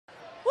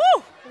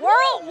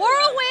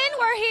Whirlwind,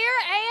 we're here,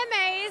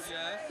 AMAs.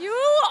 Yes. You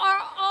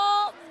are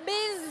all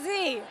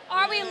busy.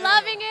 Are we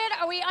loving it?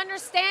 Are we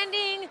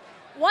understanding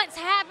what's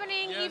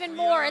happening even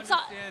more? It's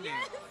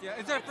yeah,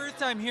 it's our first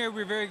time here.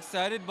 We're very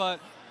excited, but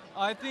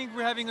I think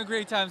we're having a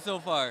great time so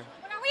far.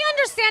 But are we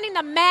understanding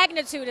the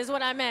magnitude, is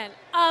what I meant,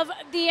 of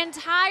the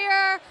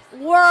entire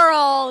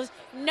world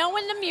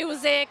knowing the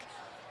music,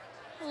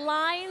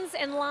 lines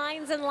and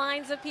lines and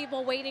lines of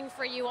people waiting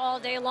for you all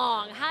day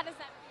long? How does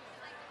that feel?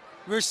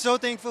 We're so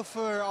thankful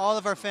for all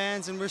of our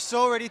fans, and we're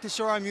so ready to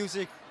show our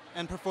music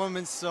and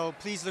performance, so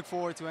please look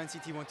forward to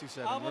NCT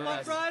 127. Album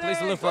on Friday.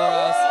 Please look for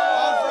us.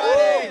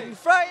 On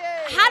Friday!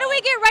 How do we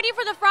get ready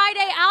for the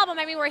Friday album?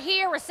 I mean, we're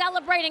here, we're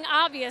celebrating,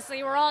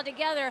 obviously, we're all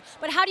together,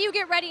 but how do you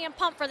get ready and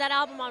pumped for that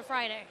album on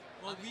Friday?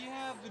 Well, we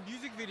have the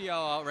music video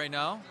out right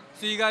now,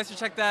 so you guys should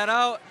check that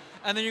out,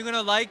 and then you're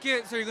gonna like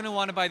it, so you're gonna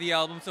want to buy the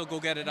album, so go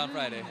get it on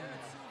Friday. 2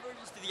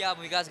 versions to the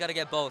album. You guys gotta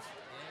get both.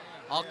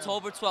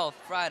 October 12th,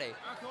 Friday.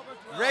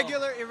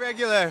 Regular,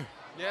 irregular.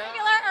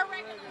 Regular or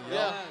regular?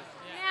 Yeah.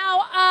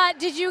 Now,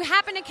 did you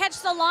happen to catch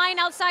the line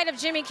outside of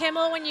Jimmy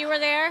Kimmel when you were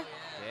there?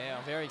 Yeah,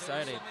 I'm very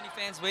excited. So many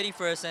fans waiting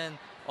for us, and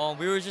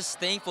we were just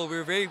thankful. We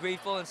were very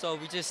grateful, and so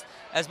we just,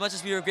 as much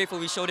as we were grateful,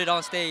 we showed it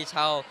on stage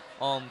how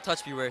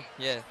touched we were.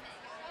 Yeah.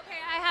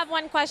 Okay, I have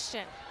one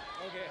question.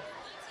 Okay.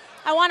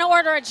 I want to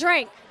order a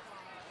drink.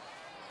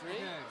 Drink?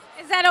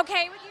 Is that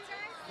okay with you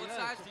guys? What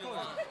size do you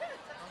want?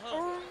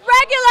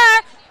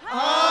 Regular! Oh!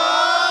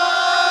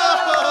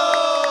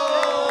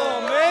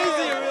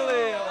 Amazing,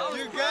 really.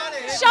 You got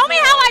it! Show me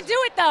how I do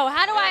it, though.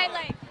 How do I,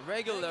 like,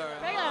 Regular.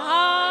 regular?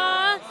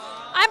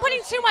 I'm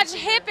putting too much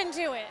hip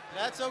into it.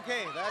 That's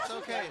okay, that's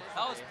okay.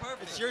 That was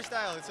perfect. It's your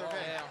style, it's okay.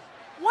 Yeah.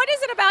 What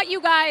is it about you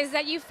guys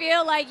that you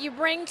feel like you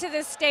bring to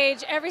this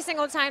stage every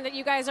single time that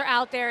you guys are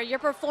out there? You're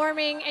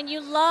performing and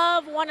you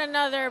love one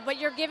another, but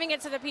you're giving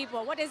it to the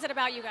people. What is it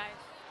about you guys?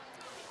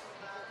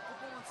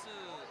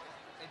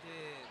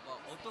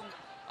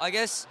 I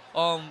guess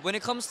when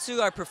it comes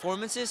to our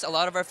performances, a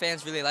lot of our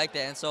fans really like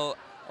that, and so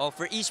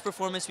for each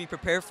performance we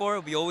prepare for,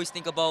 we always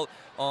think about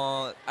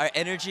our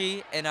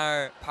energy and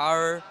our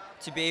power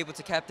to be able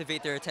to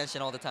captivate their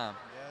attention all the time.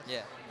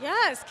 Yes.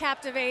 Yeah. Yes,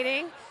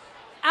 captivating.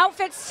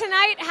 Outfits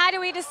tonight, how do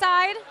we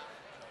decide?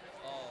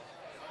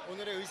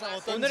 오늘의 의상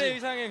어떤지. 오늘의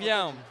의상은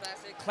그냥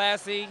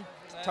classy,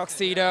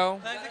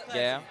 tuxedo.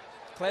 Yeah.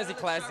 Classy.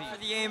 For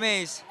the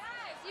AMAs.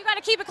 You got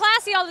to keep it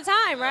classy all the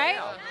time, right?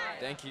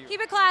 Thank you.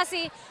 Keep it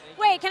classy.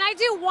 Wait, can I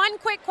do one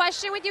quick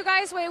question with you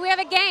guys? Wait, we have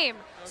a game.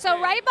 So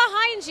right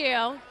behind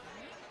you,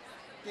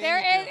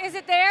 there is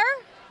it there?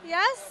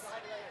 Yes?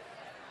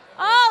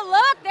 Oh,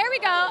 look, there we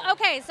go.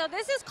 Okay, so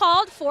this is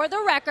called For the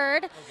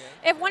Record.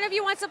 If one of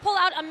you wants to pull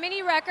out a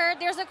mini record,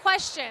 there's a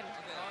question.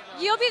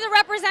 You'll be the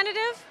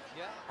representative?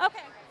 Yeah.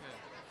 Okay.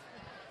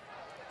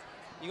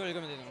 이걸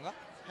읽으면 되는 건가?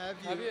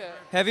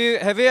 Have you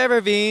Have you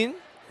ever been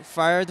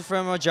fired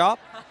from a job?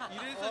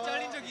 이래서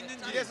잘린 적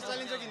있는지. 길에서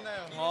잘린 적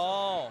있나요?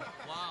 Oh.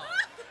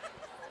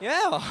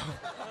 Yeah.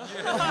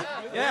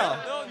 Yeah.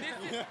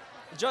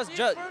 Just.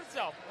 No.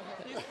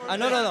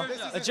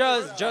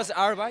 Just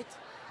Arbeit.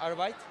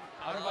 Arbeit.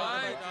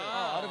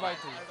 Arbeit.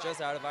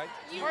 Just Arbeit.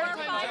 You were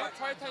fired?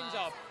 Part-time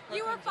job.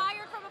 You were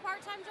fired from a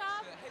part-time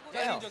job?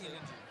 Yeah.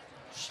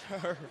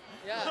 Sure.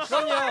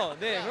 그럼요.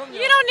 네, 그럼요.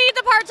 You don't need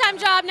the part-time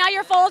job, now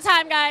you're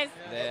full-time, guys.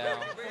 네.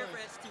 We're here for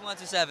NCT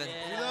 127.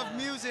 We love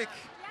music.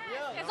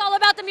 It's all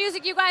about the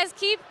music. You guys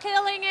keep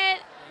killing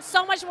it.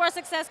 So much more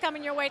success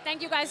coming your way.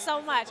 Thank you guys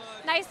so much.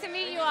 Nice to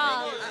meet you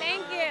all.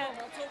 Thank you.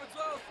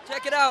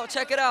 Check it out.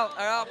 Check it out.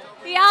 Our album.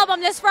 The album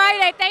this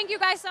Friday. Thank you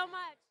guys so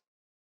much.